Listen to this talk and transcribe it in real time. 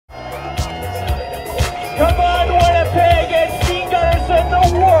Come on, Winnipeg, and see Gunnarson, the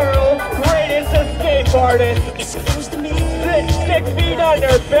world's greatest escape artist. 6 feet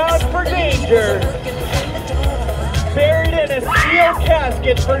under, bound for danger. Buried in a steel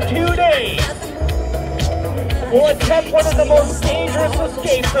casket for 2 days. Will attempt one of the most dangerous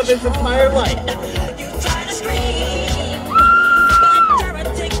escapes of his entire life.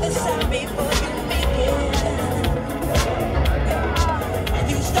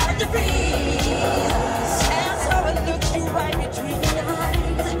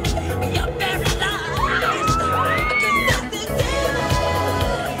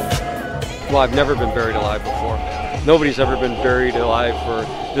 Well, I've never been buried alive before. Nobody's ever been buried alive for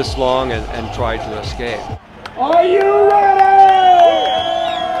this long and tried to escape. Are you ready?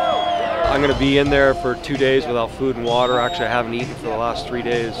 I'm going to be in there for 2 days without food and water. Actually, I haven't eaten for the last 3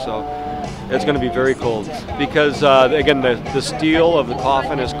 days, so it's going to be very cold. Because, again, the steel of the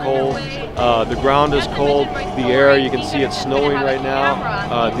coffin is cold, the ground is cold, the air, you can see it's snowing right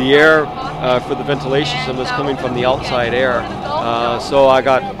now. The air for the ventilation system is coming from the outside air. So I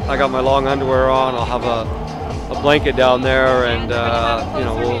got my long underwear on. I'll have a blanket down there, and you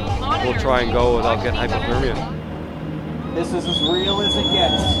know, we'll try and go without getting hypothermia. This is as real as it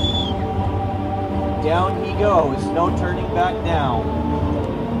gets. Down he goes, no turning back now.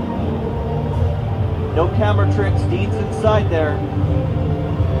 No camera tricks, Dean's inside there.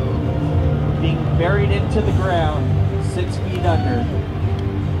 Being buried into the ground, 6 feet under.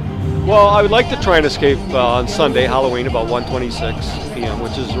 Well, I would like to try and escape on Sunday, Halloween, about 1:26 p.m.,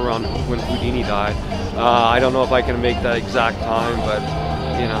 which is around when Houdini died. I don't know if I can make that exact time, but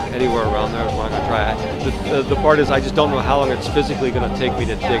you know, anywhere around there is what I'm going to try. The part is I just don't know how long it's physically going to take me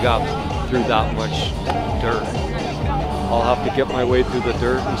to dig up through that much dirt. I'll have to get my way through the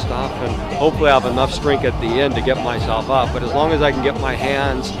dirt and stuff, and hopefully I have enough strength at the end to get myself up. But as long as I can get my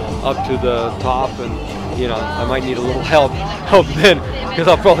hands up to the top, and you know, I might need a little help then, because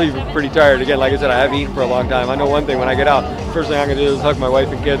I'll probably be pretty tired. Again, like I said, I haven't eaten for a long time. I know one thing: when I get out, first thing I'm going to do is hug my wife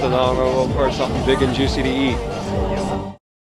and kids, and then I'll go for something big and juicy to eat.